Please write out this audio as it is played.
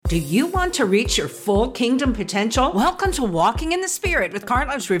Do you want to reach your full kingdom potential? Welcome to Walking in the Spirit with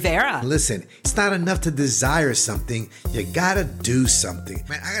Carlos Rivera. Listen, it's not enough to desire something. You gotta do something.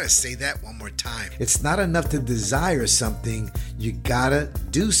 Man, I gotta say that one more time. It's not enough to desire something. You gotta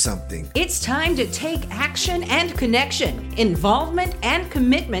do something. It's time to take action and connection, involvement and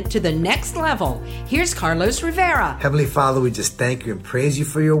commitment to the next level. Here's Carlos Rivera. Heavenly Father, we just thank you and praise you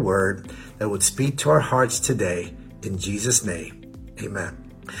for your word that would speak to our hearts today. In Jesus' name, amen.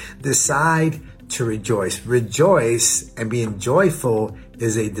 Decide to rejoice. Rejoice and being joyful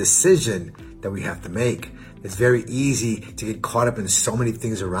is a decision that we have to make. It's very easy to get caught up in so many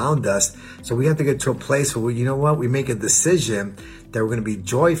things around us. So we have to get to a place where, you know what, we make a decision that we're going to be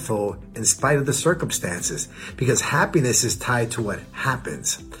joyful in spite of the circumstances. Because happiness is tied to what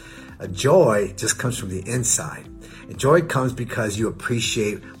happens. A joy just comes from the inside. And joy comes because you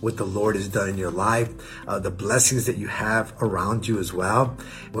appreciate what the Lord has done in your life, the blessings that you have around you as well.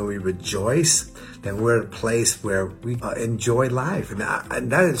 When we rejoice, then we're at a place where we enjoy life.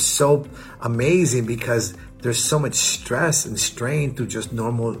 And that is so amazing because there's so much stress and strain through just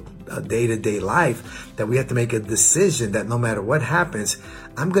normal day-to-day life that we have to make a decision that no matter what happens,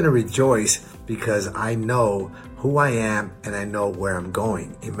 I'm going to rejoice because I know who I am and I know where I'm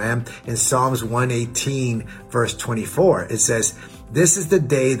going. Amen. In Psalms 118, verse 24, it says, "This is the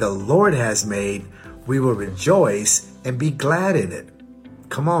day the Lord has made. We will rejoice and be glad in it."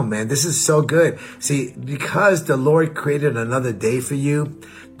 Come on, man. This is so good. See, because the Lord created another day for you,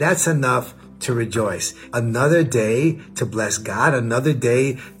 that's enough to rejoice. Another day to bless God, another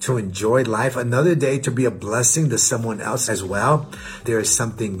day to enjoy life, another day to be a blessing to someone else as well. There is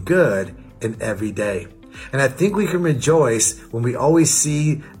something good in every day. And I think we can rejoice when we always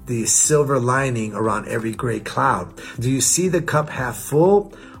see the silver lining around every gray cloud. Do you see the cup half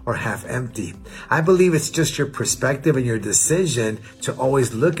full or half empty? I believe it's just your perspective and your decision to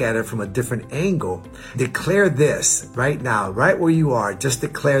always look at it from a different angle. Declare this right now, right where you are. Just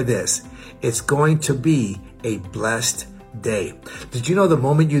declare this. It's going to be a blessed day. Did you know the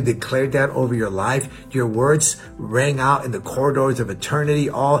moment you declared that over your life, your words rang out in the corridors of eternity,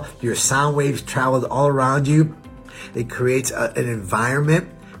 all your sound waves traveled all around you? It creates an environment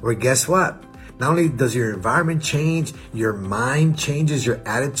where, guess what? Not only does your environment change, your mind changes, your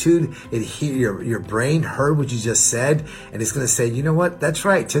attitude, your brain heard what you just said, and it's going to say, you know what? That's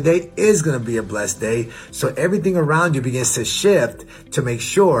right. Today is going to be a blessed day. So everything around you begins to shift to make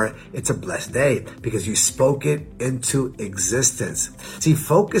sure it's a blessed day because you spoke it into existence. See,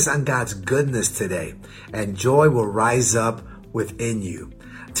 focus on God's goodness today, and joy will rise up within you.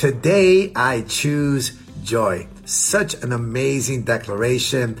 Today, I choose joy. Such an amazing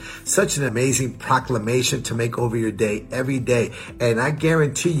declaration, such an amazing proclamation to make over your day every day. And I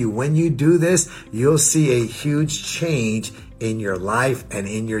guarantee you, when you do this, you'll see a huge change in your life and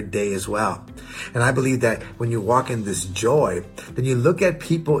in your day as well. And I believe that when you walk in this joy, then you look at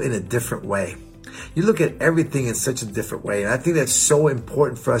people in a different way. You look at everything in such a different way. And I think that's so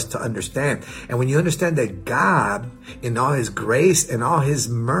important for us to understand. And when you understand that God, in all his grace and all his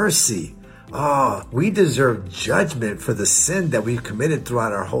mercy, we deserve judgment for the sin that we've committed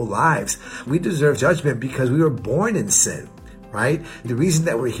throughout our whole lives. We deserve judgment because we were born in sin, right? The reason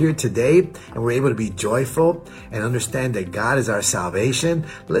that we're here today and we're able to be joyful and understand that God is our salvation,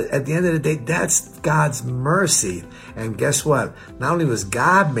 at the end of the day, that's God's mercy. And guess what? Not only was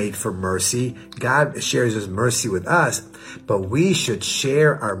God made for mercy, God shares his mercy with us, but we should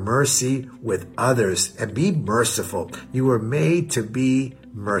share our mercy with others and be merciful. You were made to be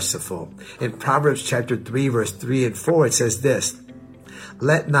merciful. In Proverbs chapter 3, verse 3 and 4, it says this: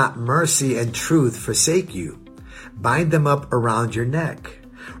 "Let not mercy and truth forsake you. Bind them up around your neck.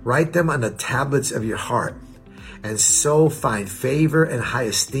 Write them on the tablets of your heart, and so find favor and high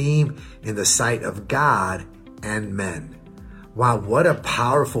esteem in the sight of God and men." Wow, what a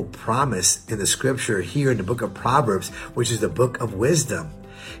powerful promise in the scripture here in the book of Proverbs, which is the book of wisdom.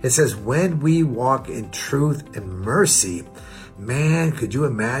 It says, when we walk in truth and mercy, man, could you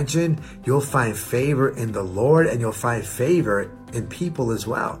imagine? You'll find favor in the Lord and you'll find favor in people as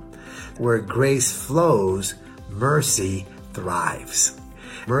well. Where grace flows, mercy thrives.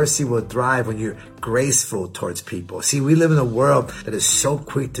 Mercy will thrive when you're graceful towards people. See, we live in a world that is so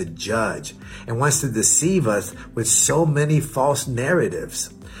quick to judge and wants to deceive us with so many false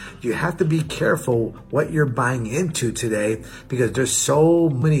narratives. You have to be careful what you're buying into today because there's so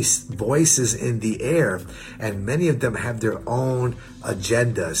many voices in the air and many of them have their own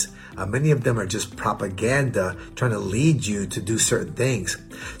agendas. Many of them are just propaganda trying to lead you to do certain things.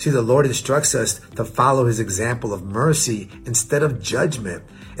 See, the Lord instructs us to follow his example of mercy instead of judgment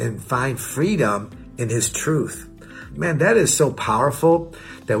and find freedom in his truth. Man, that is so powerful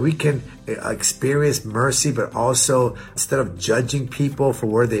that we can experience mercy, but also instead of judging people for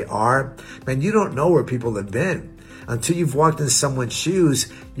where they are, man, you don't know where people have been. Until you've walked in someone's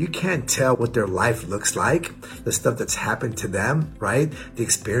shoes, you can't tell what their life looks like, the stuff that's happened to them, right? The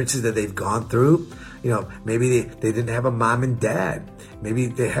experiences that they've gone through. Maybe they didn't have a mom and dad. Maybe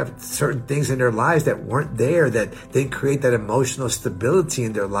they have certain things in their lives that weren't there, that didn't create that emotional stability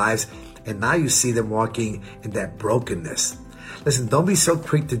in their lives. And now you see them walking in that brokenness. Listen, don't be so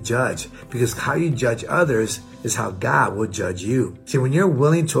quick to judge, because how you judge others is how God will judge you. See, when you're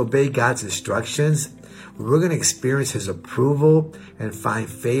willing to obey God's instructions, we're going to experience His approval and find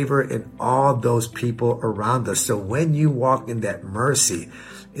favor in all those people around us. So when you walk in that mercy,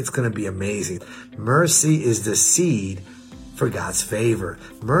 it's going to be amazing. Mercy is the seed for God's favor.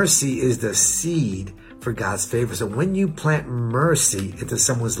 Mercy is the seed for God's favor. So when you plant mercy into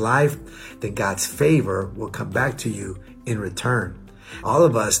someone's life, then God's favor will come back to you in return. All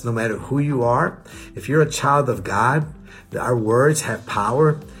of us, no matter who you are, if you're a child of God, our words have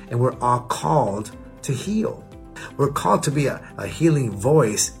power, and we're all called to heal. We're called to be a healing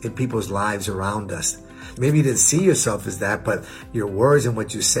voice in people's lives around us. Maybe you didn't see yourself as that, but your words and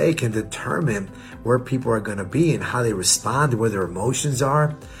what you say can determine where people are going to be and how they respond, where their emotions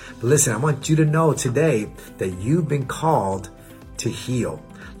are. But listen, I want you to know today that you've been called to heal.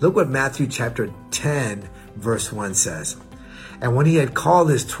 Look what Matthew chapter 10, verse 1 says. And when He had called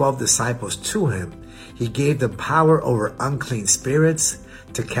His 12 disciples to Him, He gave them power over unclean spirits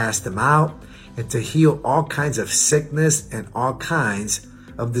to cast them out and to heal all kinds of sickness and all kinds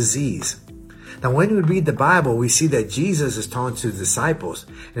of disease. Now, when we read the Bible, we see that Jesus is talking to the disciples.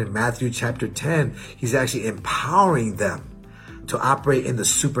 And in Matthew chapter 10, He's actually empowering them to operate in the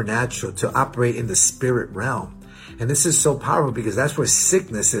supernatural, to operate in the spirit realm. And this is so powerful because that's where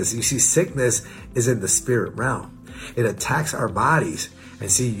sickness is. You see, sickness is in the spirit realm. It attacks our bodies.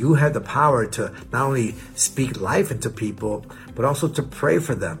 And see, you have the power to not only speak life into people, but also to pray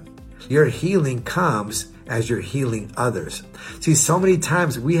for them. Your healing comes as you're healing others. See, so many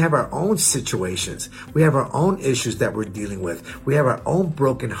times we have our own situations. We have our own issues that we're dealing with. We have our own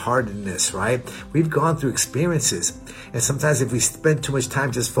brokenheartedness, right? We've gone through experiences. And sometimes if we spend too much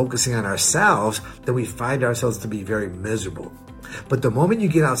time just focusing on ourselves, then we find ourselves to be very miserable. But the moment you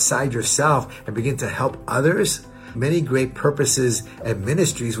get outside yourself and begin to help others, many great purposes and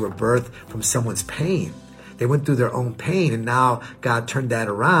ministries were birthed from someone's pain. They went through their own pain, and now God turned that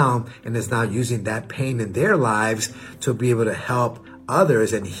around and is now using that pain in their lives to be able to help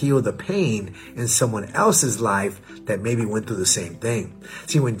others and heal the pain in someone else's life that maybe went through the same thing.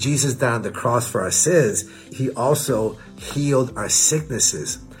 See, when Jesus died on the cross for our sins, He also healed our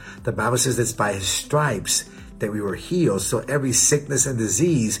sicknesses. The Bible says it's by His stripes that we were healed. So every sickness and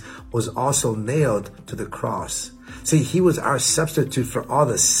disease was also nailed to the cross. See, He was our substitute for all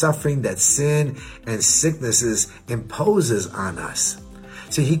the suffering that sin and sicknesses imposes on us.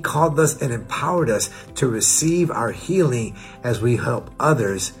 See, He called us and empowered us to receive our healing as we help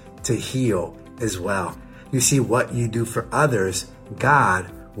others to heal as well. You see, what you do for others,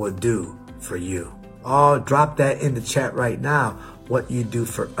 God will do for you. Oh, drop that in the chat right now. What you do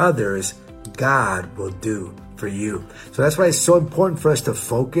for others, God will do for you. So that's why it's so important for us to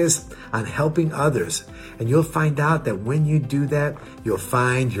focus on helping others. And you'll find out that when you do that, you'll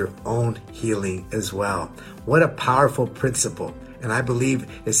find your own healing as well. What a powerful principle. And I believe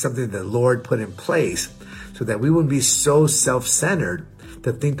it's something the Lord put in place so that we wouldn't be so self-centered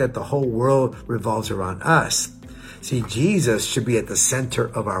to think that the whole world revolves around us. See, Jesus should be at the center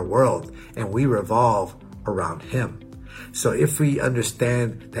of our world, and we revolve around Him. So if we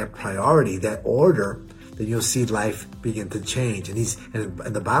understand that priority, that order, then you'll see life begin to change. And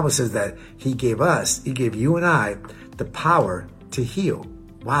the Bible says that He gave you and I the power to heal.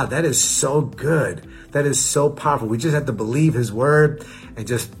 Wow, that is so good. That is so powerful. We just have to believe His word, and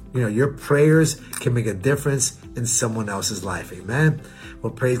just, your prayers can make a difference in someone else's life. Amen.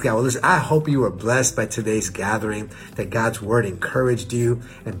 Well, praise God. Well, listen, I hope you were blessed by today's gathering, that God's word encouraged you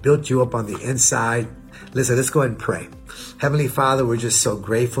and built you up on the inside. Listen, let's go ahead and pray. Heavenly Father, we're just so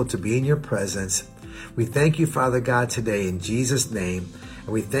grateful to be in your presence. We thank you, Father God, today in Jesus' name. And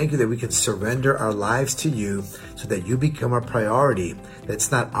we thank you that we can surrender our lives to you so that you become our priority. That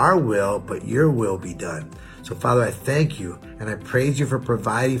it's not our will, but your will be done. So, Father, I thank you and I praise you for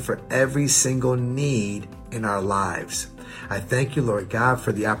providing for every single need in our lives. I thank you, Lord God,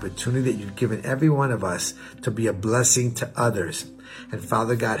 for the opportunity that you've given every one of us to be a blessing to others. And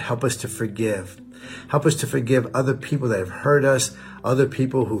Father God, help us to forgive. Help us to forgive other people that have hurt us, other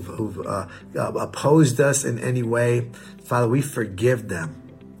people who've opposed us in any way. Father, we forgive them.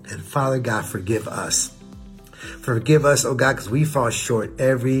 And Father God, forgive us. Forgive us, oh God, because we fall short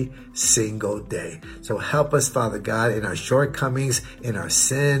every single day. So help us, Father God, in our shortcomings, in our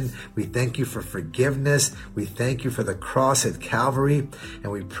sin. We thank you for forgiveness. We thank you for the cross at Calvary.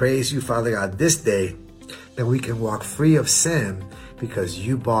 And we praise you, Father God, this day that we can walk free of sin because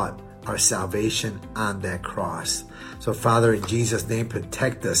you bought our salvation on that cross. So Father, in Jesus' name,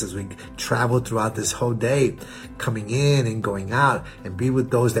 protect us as we travel throughout this whole day, coming in and going out, and be with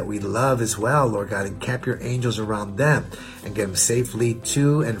those that we love as well, Lord God, and camp your angels around them and get them safely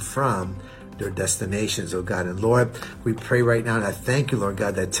to and from their destinations, oh God. And Lord, we pray right now, and I thank you, Lord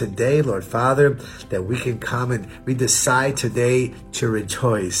God, that today, Lord Father, that we can come and we decide today to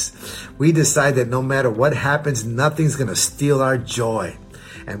rejoice. We decide that no matter what happens, nothing's going to steal our joy.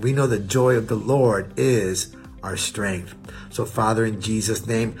 And we know the joy of the Lord is our strength. So Father, in Jesus'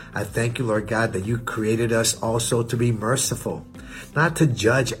 name, I thank you, Lord God, that you created us also to be merciful, not to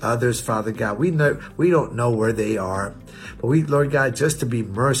judge others, Father God. We don't know where they are, but we, Lord God, just to be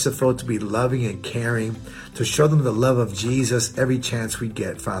merciful, to be loving and caring, to show them the love of Jesus every chance we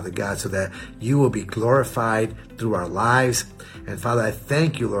get, Father God, so that you will be glorified through our lives. And Father, I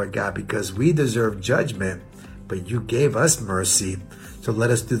thank you, Lord God, because we deserve judgment, but you gave us mercy. So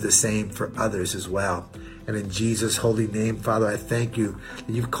let us do the same for others as well. And in Jesus' holy name, Father, I thank you that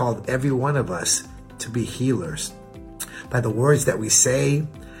you've called every one of us to be healers. By the words that we say,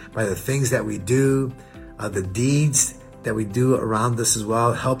 by the things that we do, the deeds that we do around us as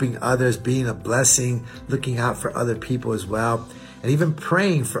well, helping others, being a blessing, looking out for other people as well, and even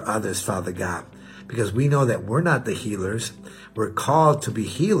praying for others, Father God, because we know that we're not the healers. We're called to be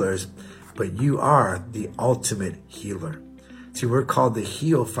healers, but you are the ultimate healer. See, we're called to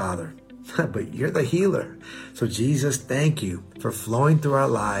heal, Father, but you're the healer. So Jesus, thank you for flowing through our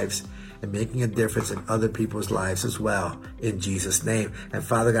lives and making a difference in other people's lives as well, in Jesus' name. And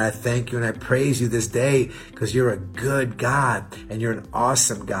Father God, I thank you and I praise you this day because you're a good God and you're an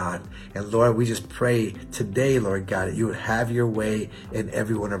awesome God. And Lord, we just pray today, Lord God, that you would have your way in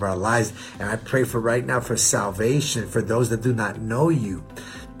every one of our lives. And I pray for right now for salvation for those that do not know you.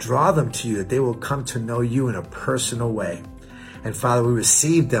 Draw them to you, that they will come to know you in a personal way. And Father, we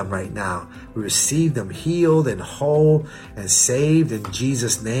receive them right now. We receive them healed and whole and saved in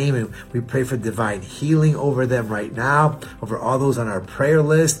Jesus' name. And we pray for divine healing over them right now, over all those on our prayer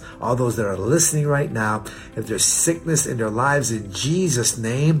list, all those that are listening right now. If there's sickness in their lives, in Jesus'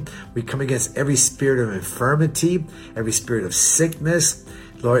 name, we come against every spirit of infirmity, every spirit of sickness.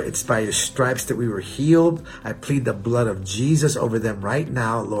 Lord, it's by your stripes that we were healed. I plead the blood of Jesus over them right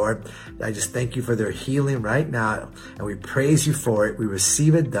now, Lord. I just thank you for their healing right now, and we praise you for it. We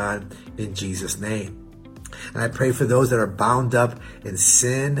receive it done in Jesus' name. And I pray for those that are bound up in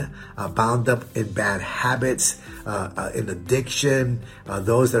sin, bound up in bad habits, in addiction,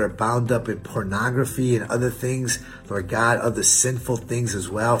 those that are bound up in pornography and other things, Lord God, other sinful things as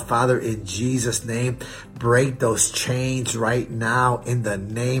well. Father, in Jesus' name, break those chains right now in the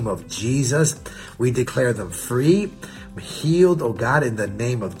name of Jesus. We declare them free, healed, oh God, in the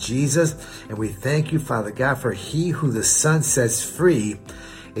name of Jesus. And we thank you, Father God, for he who the Son sets free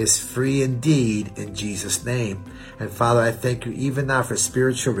is free indeed in Jesus' name. And Father, I thank you even now for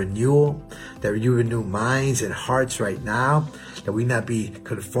spiritual renewal, that you renew minds and hearts right now, that we not be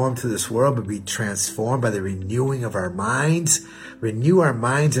conformed to this world, but be transformed by the renewing of our minds. Renew our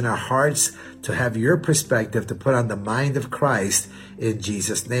minds and our hearts to have your perspective, to put on the mind of Christ in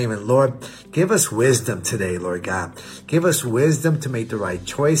Jesus' name. And Lord, give us wisdom today, Lord God. Give us wisdom to make the right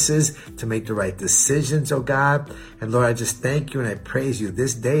choices, to make the right decisions, oh God. And Lord, I just thank you and I praise you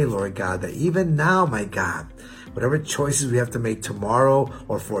this day, Lord God, that even now, my God, whatever choices we have to make tomorrow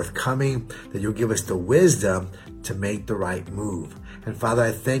or forthcoming, that you'll give us the wisdom to make the right move. And Father,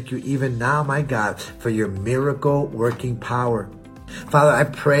 I thank you even now, my God, for your miracle working power. Father, I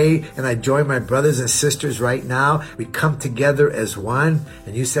pray and I join my brothers and sisters right now. We come together as one.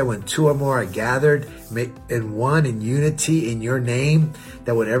 And you said when two or more are gathered in one, in unity, in your name,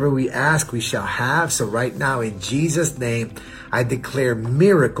 that whatever we ask, we shall have. So right now, in Jesus' name, I declare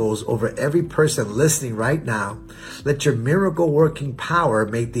miracles over every person listening right now. Let your miracle working power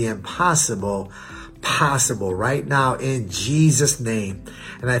make the impossible possible right now in Jesus' name.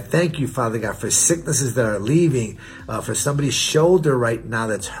 And I thank you, Father God, for sicknesses that are leaving, for somebody's shoulder right now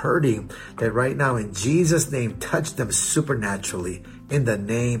that's hurting, that right now in Jesus' name, touch them supernaturally in the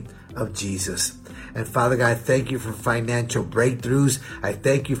name of Jesus. And Father God, I thank you for financial breakthroughs. I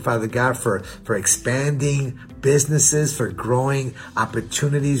thank you, Father God, for expanding businesses, for growing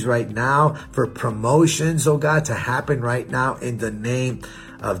opportunities right now, for promotions, oh God, to happen right now in the name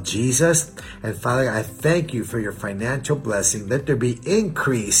of Jesus. And Father, I thank you for your financial blessing. Let there be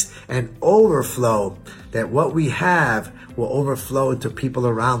increase and overflow, that what we have will overflow to people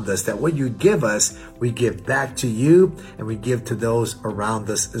around us, that what you give us, we give back to you and we give to those around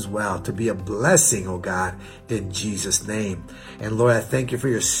us as well, to be a blessing, oh God, in Jesus' name. And Lord, I thank you for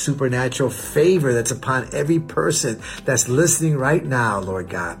your supernatural favor that's upon every person that's listening right now, Lord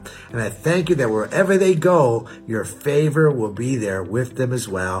God. And I thank you that wherever they go, your favor will be there with them as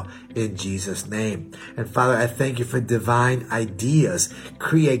well, in Jesus' name. And Father, I thank you for divine ideas,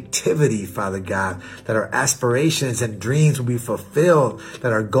 creativity, Father God, that our aspirations and dreams will be fulfilled,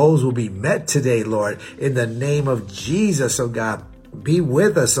 that our goals will be met today, Lord, in the name of Jesus, oh God. Be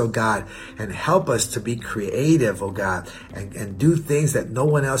with us, oh God, and help us to be creative, oh God, and do things that no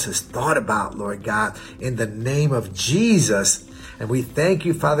one else has thought about, Lord God, in the name of Jesus. And we thank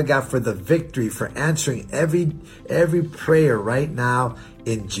you, Father God, for the victory, for answering every prayer right now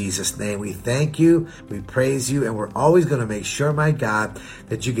in Jesus' name. We thank you, we praise you, and we're always going to make sure, my God,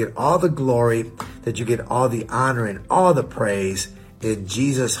 that you get all the glory, that you get all the honor and all the praise. In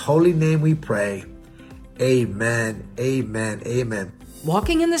Jesus' holy name we pray. Amen, amen, amen.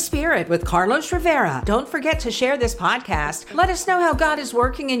 Walking in the Spirit with Carlos Rivera. Don't forget to share this podcast. Let us know how God is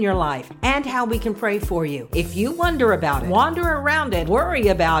working in your life and how we can pray for you. If you wonder about it, wander around it, worry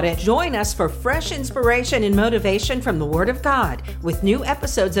about it, join us for fresh inspiration and motivation from the Word of God, with new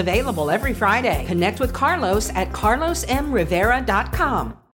episodes available every Friday. Connect with Carlos at carlosmrivera.com.